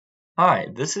Hi,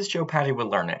 this is Joe Patty with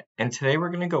Learnit, and today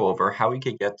we're going to go over how we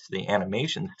could get to the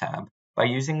Animations tab by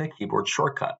using the keyboard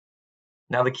shortcut.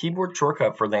 Now, the keyboard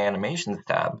shortcut for the Animations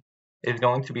tab is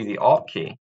going to be the Alt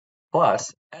key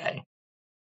plus A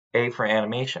for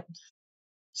Animations.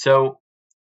 So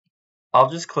I'll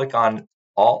just click on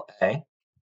Alt A,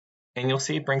 and you'll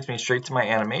see it brings me straight to my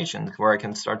animations where I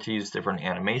can start to use different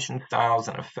animation styles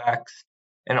and effects,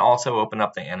 and also open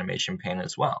up the animation pane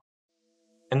as well.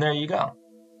 And there you go.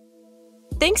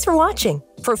 Thanks for watching.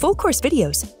 For full course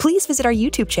videos, please visit our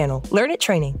YouTube channel, Learnit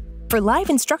Training. For live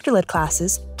instructor-led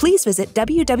classes, please visit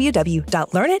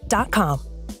www.learnit.com.